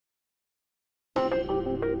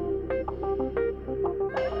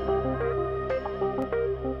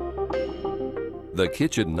The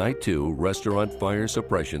Kitchen Night 2 Restaurant Fire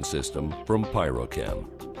Suppression System from Pyrochem.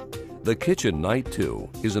 The Kitchen Night 2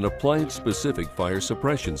 is an appliance-specific fire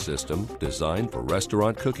suppression system designed for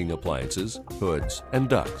restaurant cooking appliances, hoods, and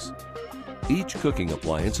ducts. Each cooking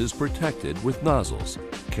appliance is protected with nozzles,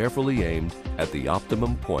 carefully aimed at the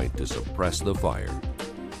optimum point to suppress the fire.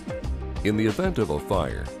 In the event of a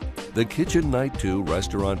fire, the Kitchen Night 2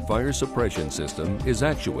 Restaurant Fire Suppression System is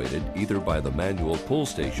actuated either by the manual pull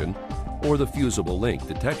station or the fusible link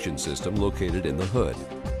detection system located in the hood.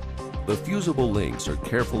 The fusible links are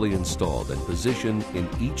carefully installed and positioned in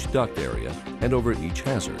each duct area and over each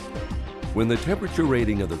hazard. When the temperature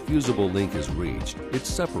rating of the fusible link is reached, it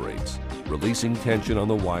separates, releasing tension on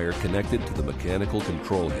the wire connected to the mechanical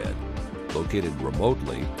control head, located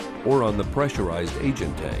remotely or on the pressurized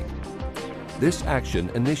agent tank. This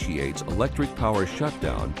action initiates electric power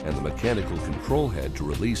shutdown and the mechanical control head to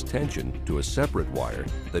release tension to a separate wire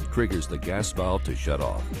that triggers the gas valve to shut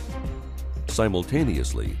off.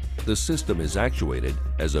 Simultaneously, the system is actuated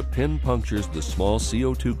as a pin punctures the small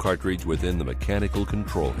CO2 cartridge within the mechanical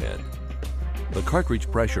control head. The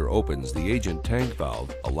cartridge pressure opens the agent tank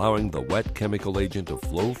valve, allowing the wet chemical agent to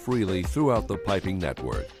flow freely throughout the piping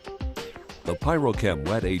network. The Pyrochem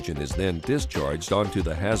wet agent is then discharged onto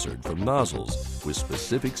the hazard from nozzles with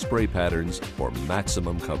specific spray patterns for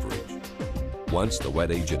maximum coverage. Once the wet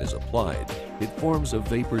agent is applied, it forms a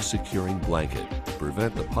vapor-securing blanket to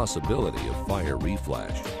prevent the possibility of fire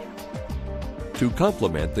reflash. To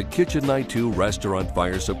complement the Kitchen Night 2 Restaurant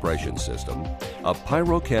Fire Suppression System, a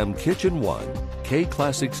Pyrochem Kitchen 1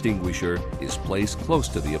 K-Class extinguisher is placed close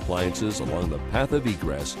to the appliances along the path of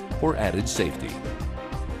egress for added safety.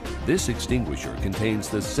 This extinguisher contains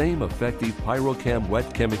the same effective Pyrochem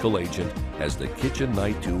wet chemical agent as the Kitchen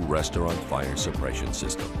Night 2 Restaurant Fire Suppression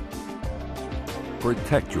System.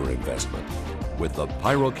 Protect your investment with the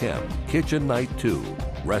Pyrochem Kitchen Night 2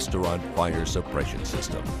 Restaurant Fire Suppression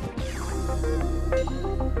System.